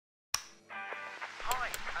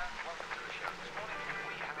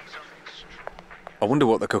I wonder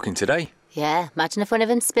what they're cooking today. Yeah, imagine if one of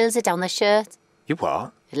them spills it down their shirt. You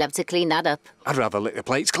what? You'll have to clean that up. I'd rather lick the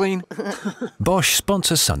plates clean. Bosch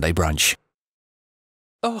sponsors Sunday brunch.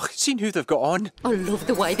 Oh, seen who they've got on? I love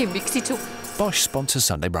the way they mix it up. Bosch sponsors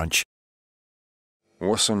Sunday brunch.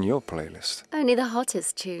 What's on your playlist? Only the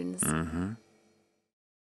hottest tunes.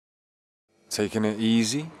 Taking it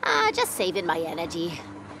easy? Just saving my energy.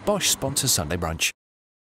 Bosch sponsors Sunday brunch.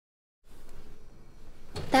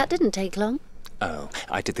 That didn't take long. Oh,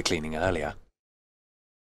 I did the cleaning earlier.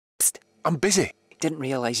 Psst, I'm busy. Didn't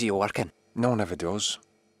realise you were working. No one ever does.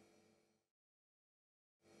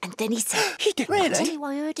 And then he said, He didn't really? Tell me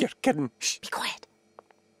why I heard it. You're kidding. Shh. Be quiet.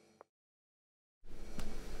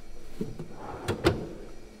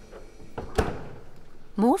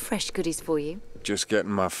 More fresh goodies for you. Just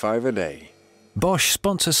getting my 5 a day. Bosch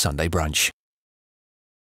sponsors Sunday brunch.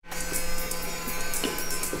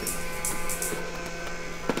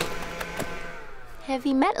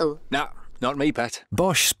 Heavy metal. Nah, not me, pet.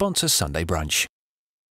 Bosch sponsors Sunday brunch.